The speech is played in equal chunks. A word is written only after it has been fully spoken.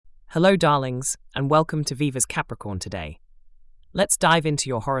Hello, darlings, and welcome to Viva's Capricorn today. Let's dive into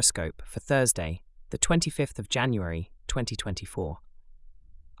your horoscope for Thursday, the 25th of January, 2024.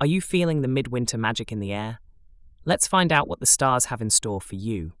 Are you feeling the midwinter magic in the air? Let's find out what the stars have in store for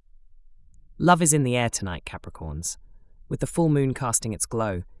you. Love is in the air tonight, Capricorns. With the full moon casting its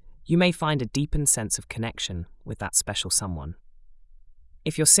glow, you may find a deepened sense of connection with that special someone.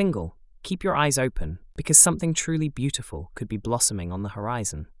 If you're single, keep your eyes open because something truly beautiful could be blossoming on the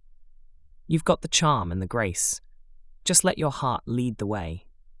horizon. You've got the charm and the grace. Just let your heart lead the way.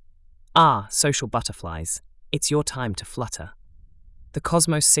 Social butterflies, it's your time to flutter. The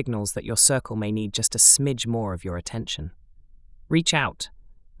cosmos signals that your circle may need just a smidge more of your attention. Reach out,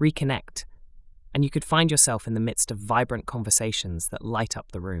 reconnect, and you could find yourself in the midst of vibrant conversations that light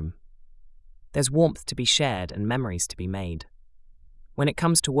up the room. There's warmth to be shared and memories to be made. When it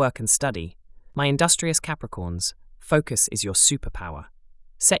comes to work and study, my industrious Capricorns, focus is your superpower.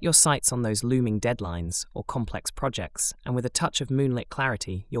 Set your sights on those looming deadlines or complex projects, and with a touch of moonlit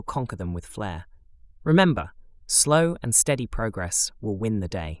clarity, you'll conquer them with flair. Remember, slow and steady progress will win the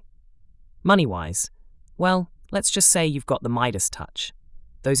day. Money-wise, well, let's just say you've got the Midas touch.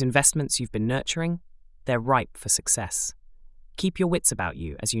 Those investments you've been nurturing, they're ripe for success. Keep your wits about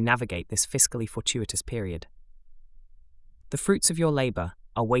you as you navigate this fiscally fortuitous period. The fruits of your labor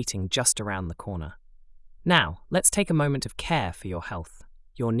are waiting just around the corner. Now, let's take a moment of care for your health.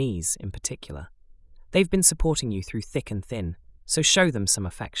 Your knees in particular. They've been supporting you through thick and thin, so show them some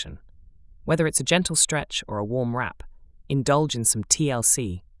affection. Whether it's a gentle stretch or a warm wrap, indulge in some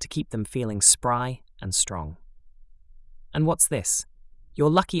TLC to keep them feeling spry and strong. And what's this? Your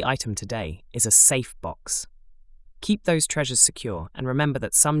lucky item today is a safe box. Keep those treasures secure and remember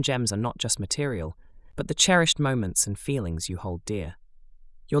that some gems are not just material, but the cherished moments and feelings you hold dear.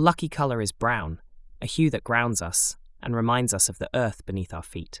 Your lucky color is brown, a hue that grounds us and reminds us of the earth beneath our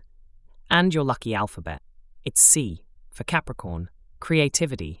feet. And your lucky alphabet, it's C, for Capricorn,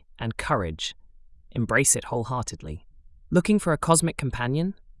 creativity and courage. Embrace it wholeheartedly. Looking for a cosmic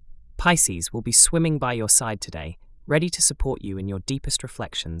companion? Pisces will be swimming by your side today, ready to support you in your deepest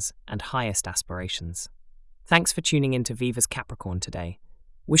reflections and highest aspirations. Thanks for tuning in to Viva's Capricorn today.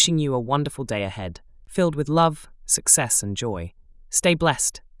 Wishing you a wonderful day ahead, filled with love, success and joy. Stay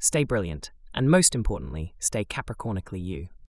blessed, stay brilliant, and most importantly, stay Capricornically you.